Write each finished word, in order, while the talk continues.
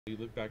You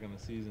look back on the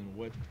season,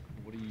 what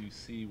do you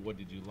see? What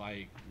did you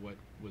like? What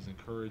was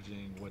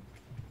encouraging? What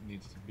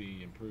needs to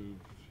be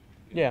improved?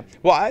 Yeah.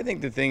 Well, I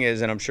think the thing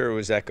is, and I'm sure it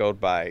was echoed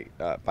by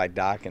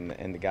Doc and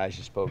the guys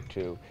you spoke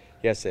to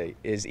yesterday,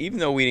 is even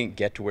though we didn't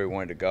get to where we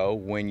wanted to go,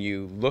 when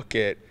you look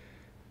at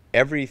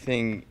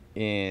everything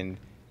in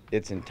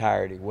its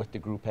entirety, what the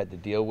group had to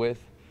deal with,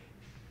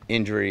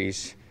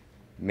 injuries,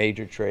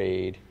 major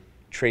trade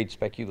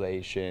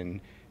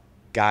speculation,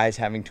 guys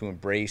having to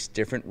embrace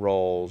different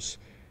roles,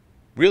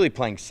 really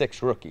playing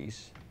six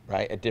rookies,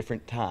 right, at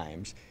different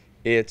times,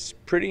 it's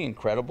pretty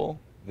incredible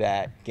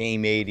that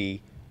Game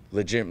 80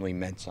 legitimately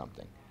meant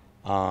something.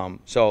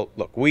 So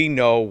look, we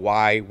know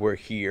why we're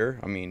here.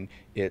 I mean,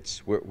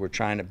 we're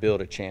trying to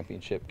build a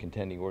championship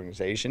contending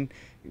organization.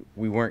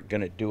 We weren't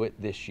going to do it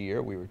this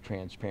year. We were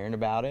transparent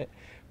about it,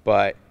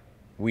 but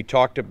we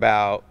talked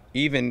about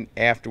even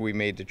after we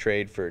made the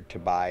trade for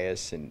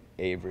Tobias and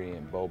Avery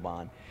and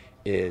Boban,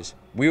 is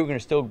we were going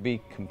to still be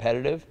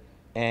competitive,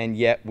 and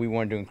yet we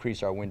wanted to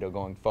increase our window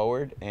going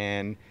forward.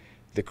 And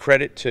the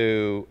credit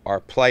to our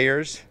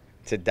players,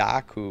 to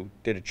Doc, who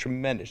did a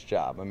tremendous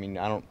job. I mean,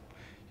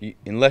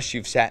 unless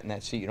you've sat in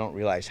that seat, you don't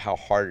realize how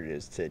hard it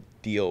is to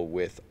deal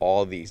with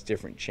all these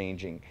different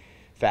changing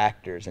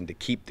factors and to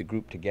keep the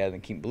group together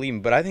and keep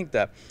believing. But I think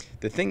the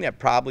thing that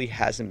probably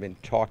hasn't been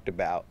talked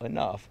about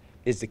enough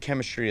is the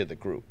chemistry of the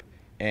group.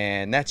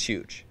 And that's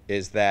huge,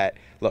 is that,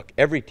 look,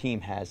 every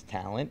team has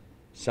talent,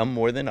 some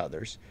more than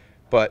others,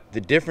 but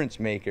the difference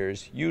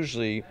makers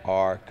usually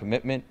are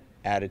commitment,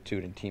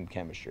 attitude, and team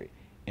chemistry.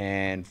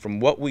 And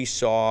from what we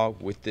saw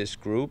with this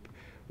group,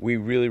 we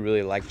really,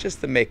 really like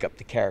just the makeup,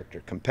 the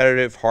character.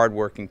 Competitive,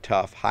 hardworking,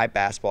 tough, high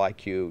basketball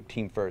IQ,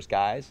 team first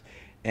guys.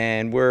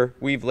 And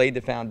we've laid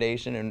the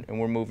foundation, and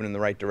we're moving in the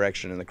right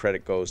direction, and the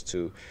credit goes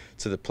to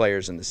the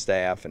players and the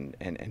staff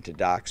and to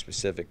Doc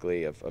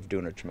specifically of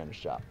doing a tremendous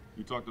job.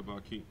 You talked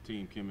about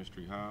team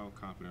chemistry. How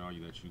confident are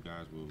you that you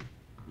guys will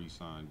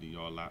re-sign D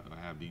or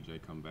have DJ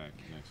come back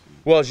next season?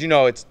 Well, as you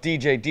know, it's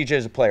DJ. DJ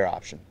is a player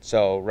option.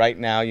 So right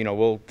now,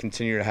 we'll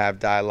continue to have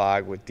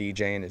dialogue with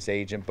DJ and his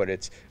agent, but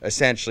it's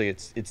essentially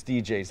it's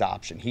DJ's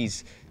option.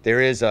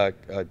 There is a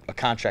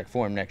contract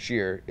for him next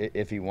year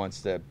if he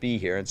wants to be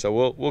here, and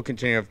so we'll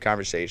continue to have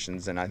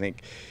conversations. And I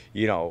think,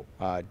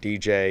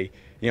 DJ,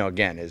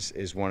 again,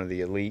 is one of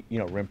the elite,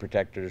 rim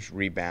protectors,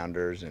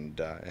 rebounders, and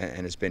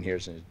has been here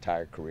his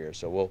entire career.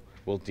 So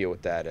we'll deal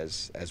with that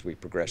as we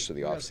progress through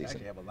the offseason.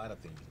 Actually have a lot of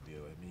things to do.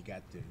 I mean, you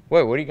got to.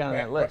 Wait, what do you got on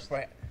that list?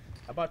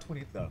 About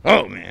 20 stuff.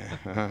 Oh man.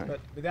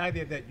 But the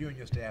idea that you and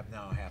your staff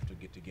now have to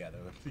get together,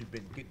 you've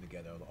been getting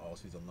together all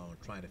season long,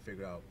 trying to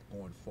figure out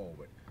going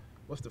forward.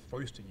 What's the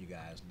first thing you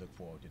guys look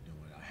forward to doing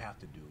or have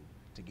to do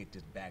to get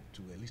this back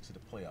to at least to the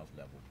playoff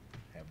level,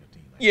 having a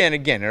team? Yeah, and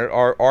again,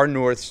 our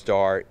North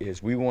Star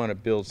is we want to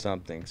build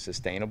something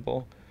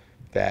sustainable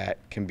that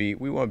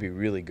we want to be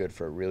really good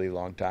for a really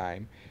long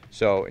time.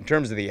 So in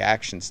terms of the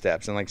action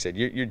steps, and like I said,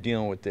 you're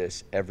dealing with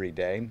this every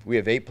day. We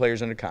have 8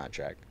 players under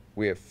contract.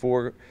 We have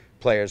 4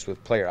 players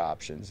with player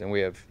options, and we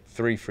have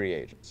 3 free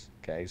agents.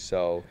 Okay,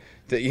 so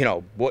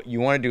what you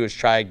want to do is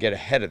try to get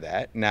ahead of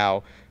that.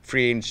 Now,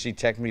 free agency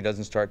technically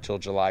doesn't start till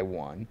July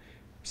 1.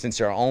 Since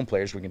they're our own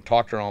players, we can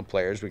talk to our own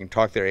players, we can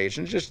talk to their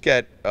agents, just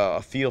get a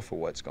feel for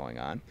what's going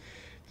on.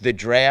 The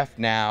draft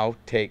now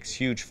takes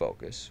huge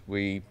focus.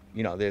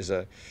 There's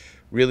a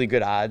really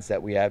good odds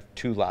that we have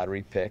 2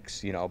 lottery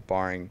picks,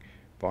 barring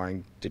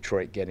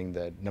Detroit getting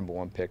the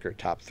 #1 pick or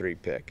top 3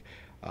 pick.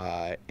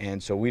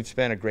 And so we've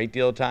spent a great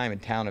deal of time in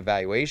talent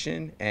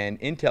evaluation and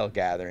intel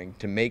gathering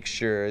to make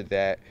sure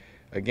that,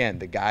 again,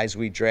 the guys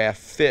we draft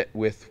fit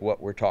with what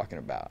we're talking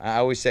about. I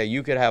always say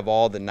you could have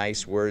all the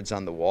nice words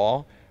on the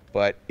wall,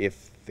 but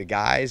if the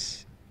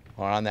guys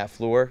on that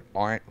floor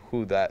aren't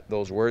who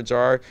those words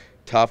are,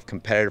 tough,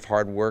 competitive,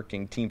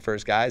 hard-working,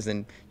 team-first guys,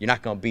 then you're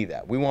not going to be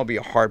that. We want to be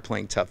a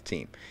hard-playing, tough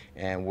team,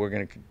 and we're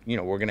going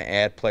to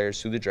add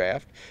players through the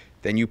draft.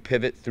 Then you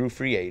pivot through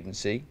free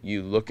agency.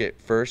 You look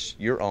at first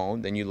your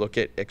own, then you look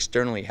at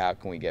externally how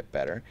can we get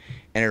better,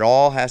 and it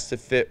all has to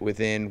fit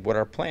within what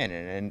our plan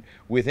is. And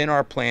within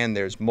our plan,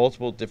 there's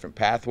multiple different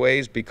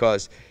pathways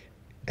because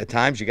at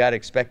times you got to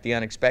expect the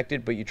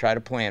unexpected, but you try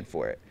to plan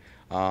for it.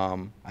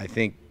 I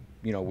think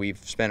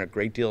we've spent a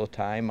great deal of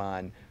time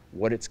on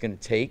what it's going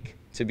to take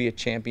to be a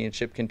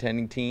championship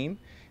contending team,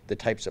 the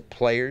types of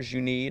players you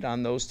need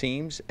on those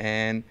teams,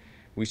 and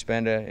we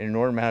spend an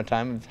inordinate amount of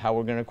time of how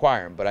we're going to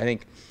acquire them. But I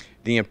think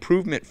the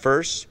improvement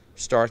first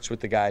starts with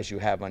the guys you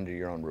have under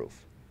your own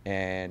roof.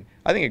 And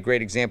I think a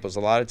great example is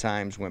a lot of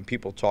times when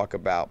people talk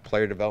about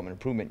player development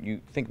improvement, you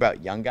think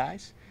about young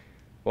guys.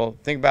 Well,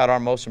 think about our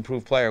most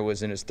improved player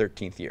was in his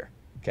 13th year,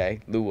 okay,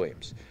 Lou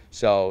Williams.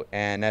 So,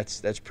 and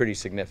that's pretty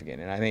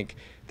significant. And I think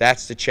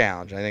that's the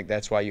challenge. I think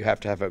that's why you have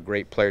to have a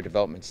great player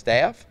development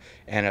staff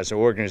and as an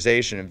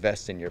organization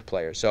invest in your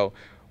players. So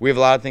we have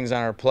a lot of things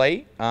on our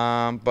plate,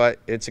 but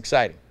it's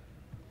exciting.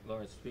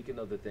 Lawrence, speaking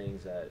of the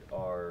things that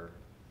are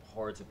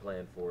hard to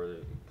plan for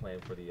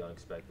the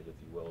unexpected, if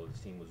you will,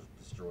 this team was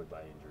destroyed by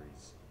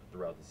injuries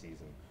throughout the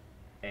season.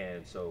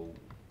 And so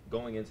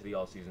going into the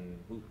offseason,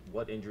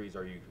 what injuries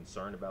are you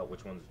concerned about?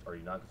 Which ones are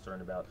you not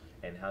concerned about?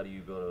 And how do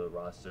you build a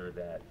roster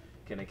that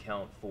can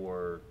account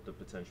for the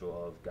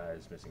potential of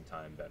guys missing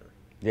time better?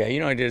 Yeah,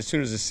 you know, I did. As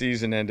soon as the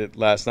season ended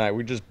last night,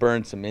 we just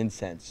burned some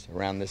incense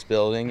around this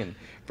building and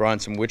brought in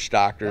some witch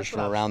doctors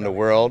from around the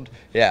world.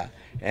 Yeah,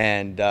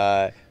 and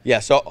yeah,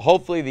 so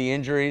hopefully the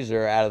injuries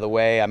are out of the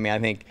way. I mean, I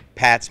think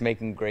Pat's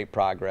making great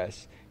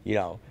progress. You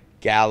know,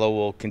 Gallo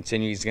will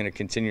continue. He's going to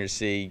continue to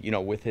see, you know,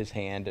 with his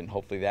hand, and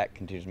hopefully that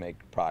continues to make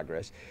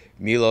progress.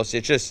 Milos,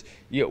 it's just,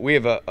 you know, we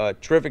have a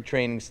terrific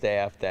training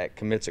staff that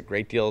commits a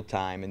great deal of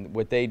time, and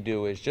what they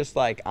do is just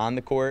like on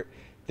the court.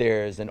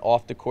 There's an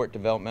off-the-court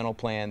developmental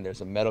plan.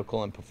 There's a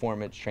medical and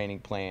performance training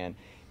plan.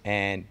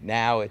 And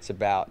now it's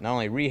about not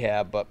only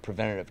rehab, but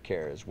preventative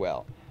care as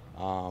well.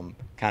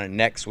 Kind of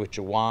next with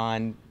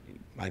Jawan,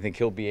 I think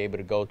he'll be able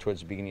to go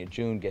towards the beginning of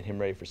June, get him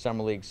ready for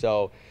Summer League.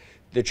 So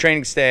the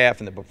training staff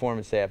and the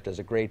performance staff does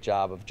a great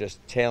job of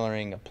just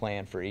tailoring a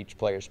plan for each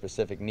player's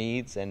specific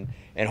needs. And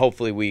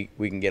hopefully we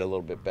can get a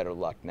little bit better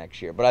luck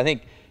next year. But I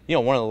think, you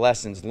know, one of the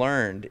lessons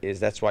learned is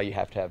that's why you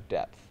have to have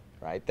depth.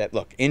 Right? That,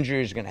 look,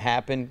 injuries are going to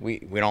happen. We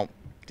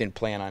didn't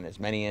plan on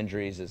as many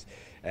injuries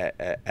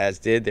as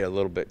did. They're a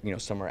little bit, you know,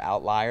 some are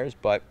outliers,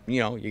 but you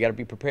know, you got to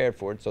be prepared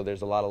for it. So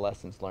there's a lot of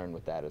lessons learned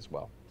with that as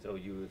well. So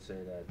you would say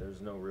that there's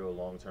no real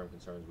long-term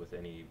concerns with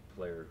any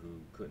player who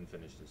couldn't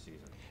finish the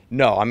season?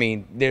 No, I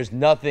mean, there's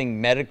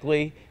nothing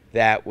medically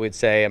that would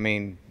say, I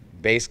mean,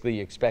 basically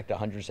you expect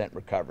 100%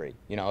 recovery.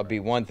 You know, it'd be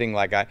one thing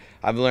like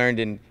I've learned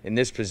in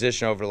this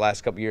position over the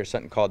last couple of years,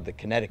 something called the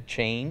kinetic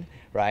chain,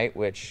 right?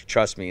 Which,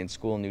 trust me, in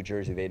school in New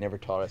Jersey, they never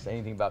taught us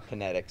anything about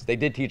kinetics. They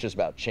did teach us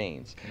about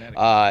chains.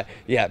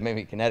 Yeah,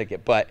 maybe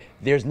Connecticut, but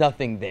there's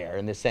nothing there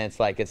in the sense,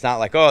 like, it's not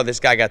like, oh,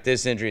 this guy got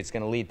this injury, it's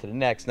going to lead to the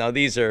next. No,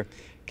 these are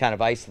kind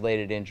of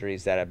isolated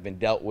injuries that have been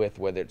dealt with,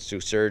 whether it's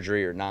through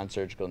surgery or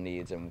non-surgical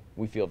needs, and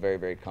we feel very,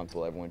 very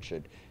comfortable everyone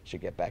should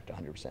get back to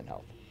 100%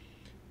 health.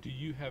 Do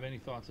you have any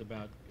thoughts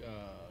about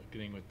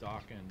getting with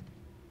Doc and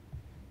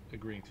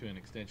agreeing to an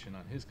extension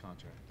on his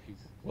contract?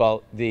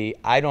 Well,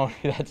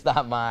 that's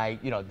not my,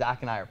 you know, Doc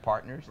and I are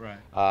partners.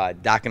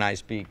 Right. Doc and I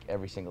speak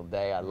every single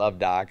day. I love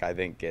Doc. I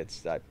think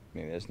I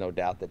mean, there's no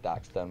doubt that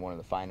Doc's done one of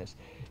the finest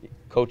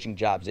coaching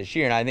jobs this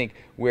year. And I think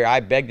where I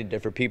beg to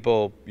differ,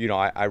 people, you know,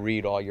 I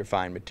read all your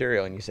fine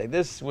material and you say,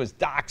 this was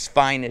Doc's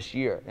finest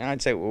year. And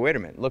I'd say, well, wait a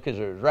minute, look at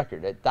his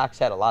record. Doc's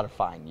had a lot of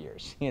fine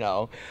years, you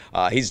know.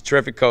 He's a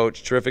terrific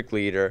coach, terrific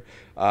leader.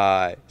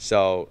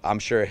 So I'm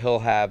sure he'll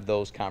have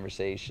those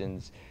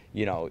conversations,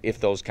 you know, if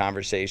those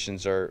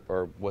conversations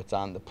are what's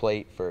on the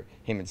plate for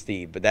him and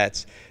Steve. But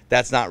that's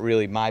not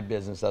really my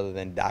business, other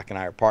than Doc and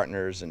I are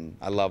partners, and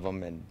I love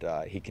him,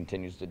 and he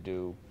continues to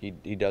do,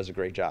 he does a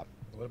great job.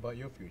 What about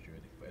your future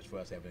as far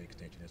as having an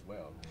extension as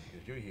well?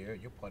 Because you're here,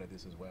 you're part of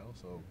this as well.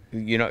 So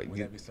you know, would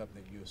that be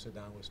something that you'll sit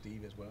down with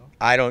Steve as well?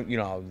 I don't, you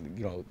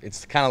know,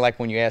 it's kind of like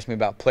when you ask me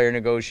about player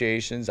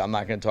negotiations. I'm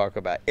not going to talk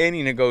about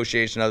any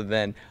negotiation other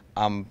than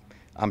I'm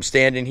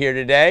standing here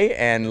today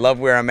and love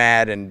where I'm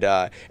at, and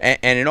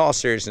in all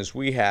seriousness,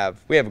 we have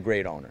a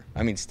great owner.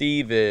 I mean,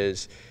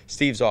 Steve's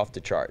off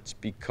the charts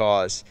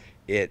because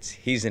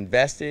he's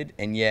invested,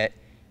 and yet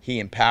he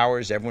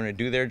empowers everyone to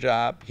do their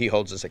job. He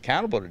holds us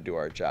accountable to do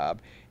our job,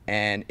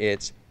 and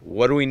it's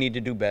what do we need to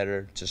do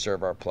better to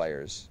serve our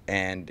players,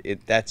 and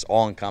that's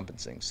all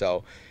encompassing.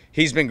 So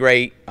he's been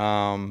great,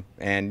 and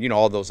you know,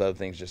 all those other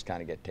things just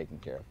kind of get taken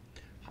care of.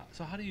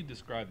 So how do you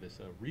describe this?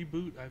 A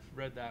reboot? I've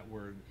read that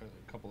word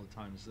a couple of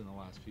times in the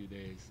last few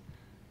days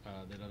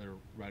that other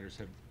writers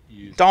have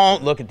used.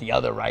 Don't look at the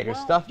other writers'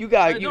 stuff. You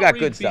got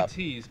good stuff.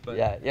 BTs, but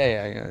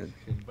yeah.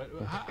 But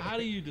how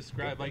do you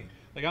describe, like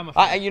I'm a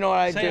fan. You know what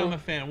I Say do? I'm a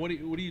fan. What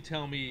do you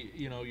tell me?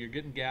 You know, you're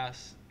getting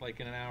gas like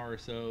in an hour or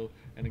so,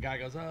 and the guy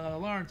goes,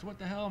 Lawrence, what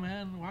the hell,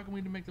 man? How come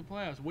we didn't make the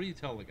playoffs? What do you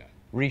tell the guy?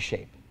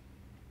 Reshape.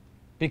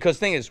 Because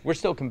the thing is, we're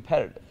still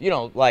competitive. You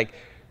know, like,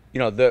 you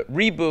know, the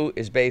reboot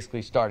is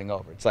basically starting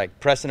over. It's like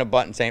pressing a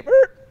button saying,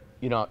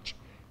 you know,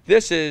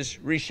 this is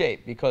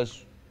reshape.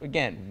 Because,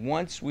 again,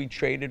 once we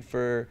traded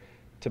for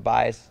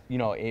Tobias, you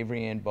know,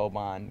 Avery and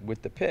Boban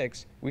with the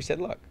picks, we said,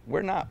 look,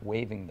 we're not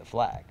waving the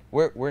flag.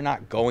 We're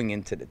not going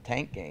into the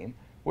tank game.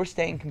 We're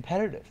staying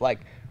competitive. Like,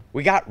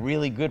 we got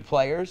really good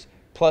players,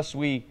 plus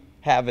we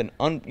have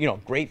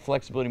great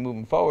flexibility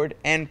moving forward,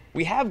 and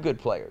we have good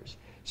players.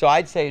 So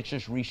I'd say it's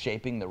just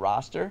reshaping the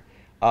roster.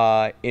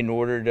 In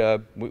order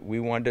to,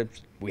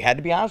 we had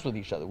to be honest with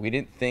each other. We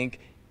didn't think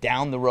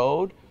down the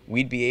road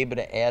we'd be able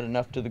to add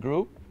enough to the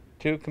group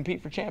to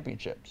compete for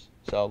championships.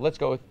 So let's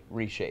go with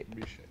reshape.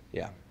 Reshape.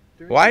 Yeah.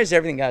 Why does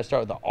everything got to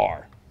start with the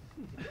R?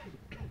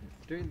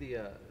 During the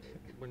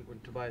when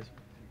Tobias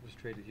was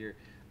traded here,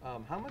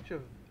 how much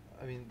of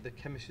the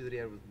chemistry that he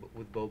had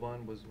with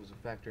Boban was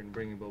a factor in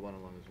bringing Boban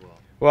along as well?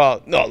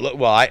 Well, no, look,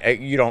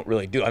 you don't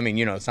really do. I mean,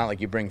 you know, it's not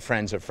like you bring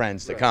friends of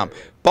friends to come.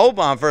 Right.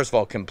 Boban, first of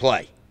all, can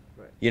play.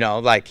 You know,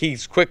 like,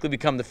 he's quickly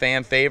become the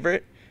fan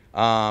favorite,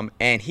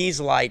 and he's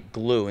like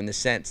glue in the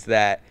sense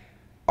that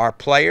our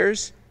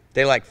players,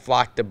 they like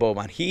flock to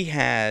Boban. He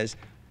has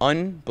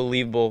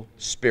unbelievable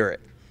spirit.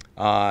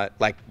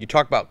 Like you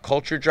talk about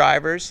culture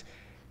drivers,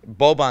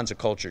 Boban's a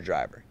culture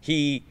driver.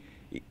 He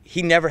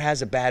never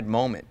has a bad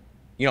moment.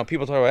 You know,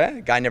 people talk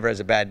about, guy never has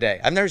a bad day.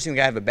 I've never seen a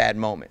guy have a bad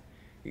moment.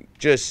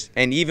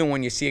 And even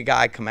when you see a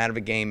guy come out of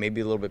a game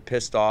maybe a little bit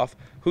pissed off,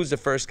 who's the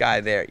first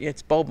guy there? Yeah,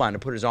 it's Boban to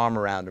put his arm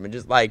around him and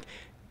just like,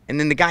 and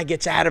then the guy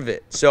gets out of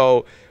it.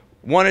 So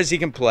one is he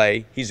can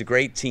play. He's a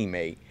great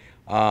teammate.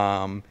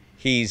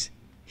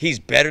 He's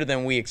better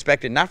than we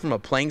expected, not from a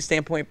playing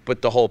standpoint,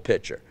 but the whole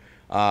picture.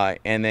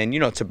 And then, you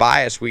know,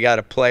 Tobias, we got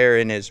a player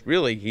in his,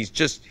 really, he's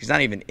not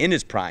even in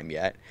his prime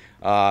yet,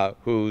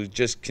 who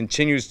just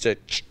continues to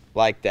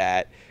like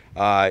that,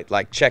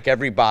 like check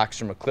every box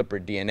from a Clipper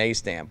DNA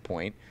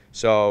standpoint.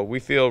 So we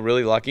feel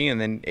really lucky.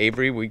 And then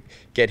Avery, we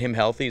get him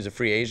healthy. He's a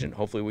free agent.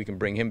 Hopefully we can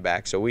bring him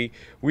back. So we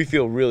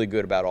feel really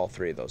good about all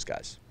three of those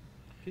guys.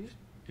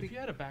 If you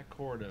had a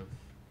backcourt of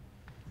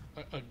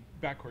a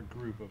backcourt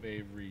group of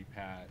Avery,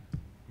 Pat,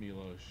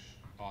 Milos,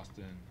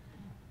 Austin,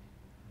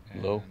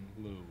 and Lou.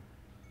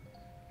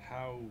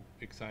 How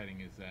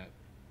exciting is that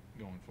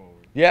going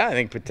forward? Yeah, I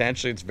think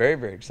potentially it's very,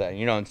 very exciting.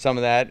 You know, and some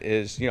of that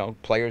is, you know,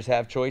 players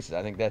have choices.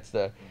 I think that's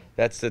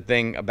the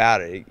thing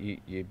about it.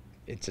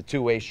 It's a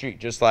two-way street.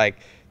 Just like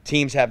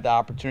teams have the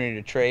opportunity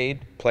to trade,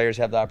 players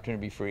have the opportunity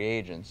to be free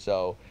agents.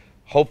 So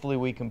hopefully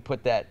we can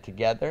put that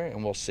together,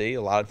 and we'll see.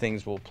 A lot of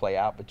things will play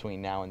out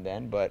between now and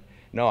then. But,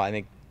 no, I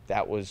think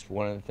that was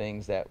one of the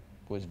things that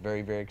was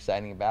very, very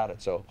exciting about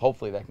it. So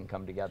hopefully that can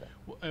come together.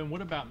 Well, and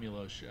what about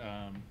Milos?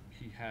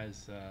 He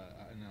has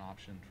an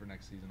option for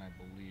next season, I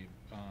believe.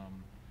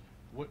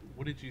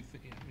 What did you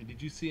think? I mean,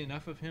 did you see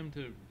enough of him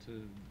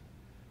to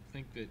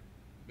think that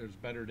there's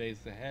better days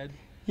ahead?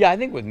 Yeah, I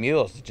think with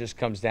Milos, it just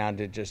comes down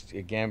to just,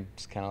 again,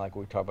 it's kind of like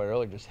we talked about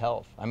earlier, just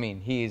health. I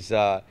mean, his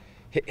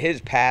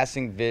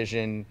passing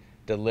vision,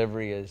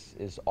 delivery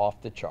is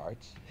off the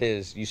charts.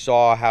 You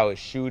saw how his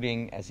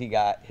shooting, as he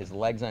got his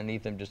legs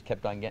underneath him, just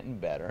kept on getting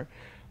better.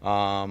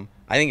 I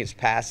think his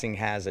passing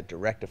has a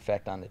direct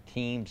effect on the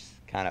team's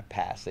kind of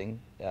passing,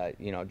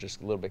 you know,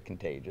 just a little bit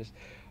contagious.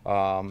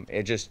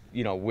 It just,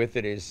 you know, with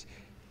it is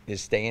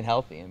staying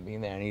healthy and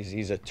being there. And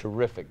he's a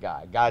terrific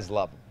guy. Guys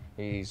love him.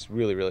 He's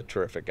really, really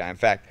terrific guy. In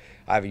fact,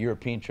 I have a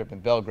European trip in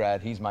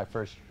Belgrade. He's my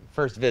first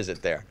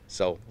visit there.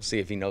 So we'll see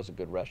if he knows a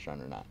good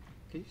restaurant or not.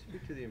 Can you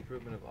speak to the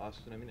improvement of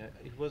Austin? I mean,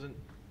 he wasn't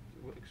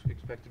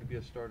expected to be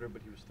a starter,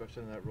 but he was thrust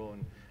into that role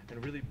and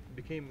really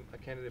became a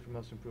candidate for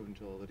most improved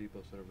until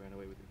Oladipo sort of ran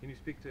away with it. Can you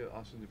speak to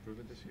Austin's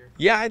improvement this year?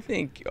 Yeah, I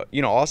think,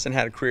 you know, Austin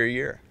had a career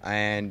year.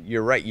 And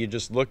you're right. You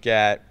just look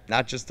at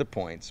not just the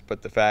points,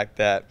 but the fact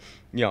that,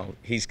 you know,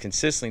 he's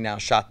consistently now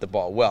shot the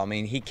ball well. I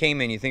mean, he came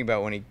in, you think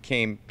about when he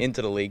came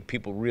into the league,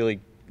 people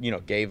really, you know,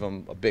 gave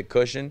him a big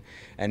cushion.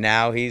 And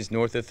now he's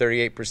north of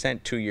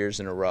 38% 2 years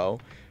in a row.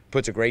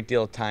 Puts a great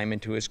deal of time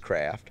into his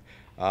craft.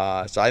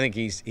 So I think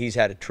he's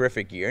had a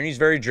terrific year, and he's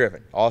very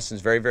driven. Austin's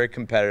very, very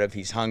competitive.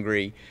 He's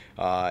hungry.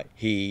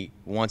 He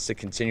wants to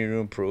continue to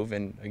improve.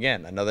 And,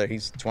 again,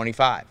 he's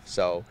 25,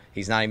 so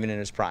he's not even in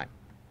his prime.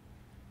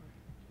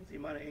 With the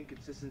amount of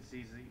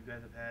inconsistencies that you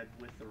guys have had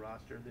with the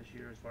roster this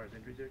year as far as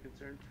injuries are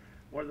concerned,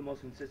 one of the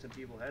most consistent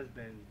people has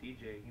been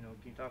DJ. You know,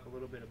 can you talk a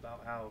little bit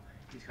about how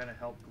he's kind of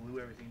helped glue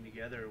everything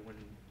together when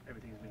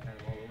everything's been kind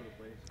of all over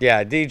the place?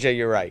 Yeah, DJ,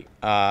 you're right.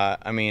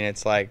 I mean,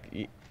 it's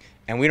like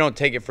 – and we don't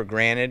take it for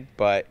granted,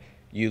 but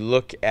you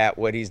look at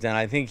what he's done.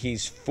 I think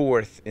he's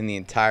fourth in the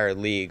entire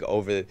league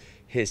over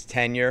his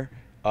tenure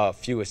of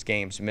fewest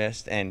games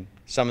missed. And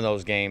some of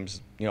those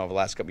games, you know, over the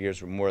last couple of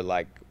years were more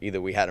like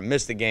either we had him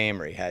miss the game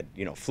or he had,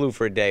 you know, flu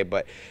for a day.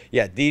 But,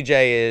 yeah,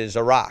 DJ is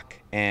a rock.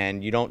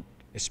 And you don't,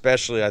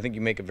 especially, I think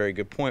you make a very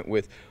good point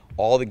with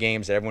all the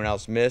games that everyone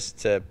else missed,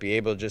 to be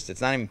able to just, it's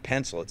not even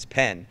pencil, it's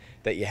pen,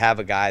 that you have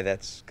a guy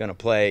that's going to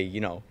play, you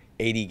know,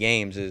 80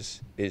 games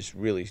is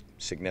really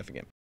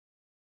significant.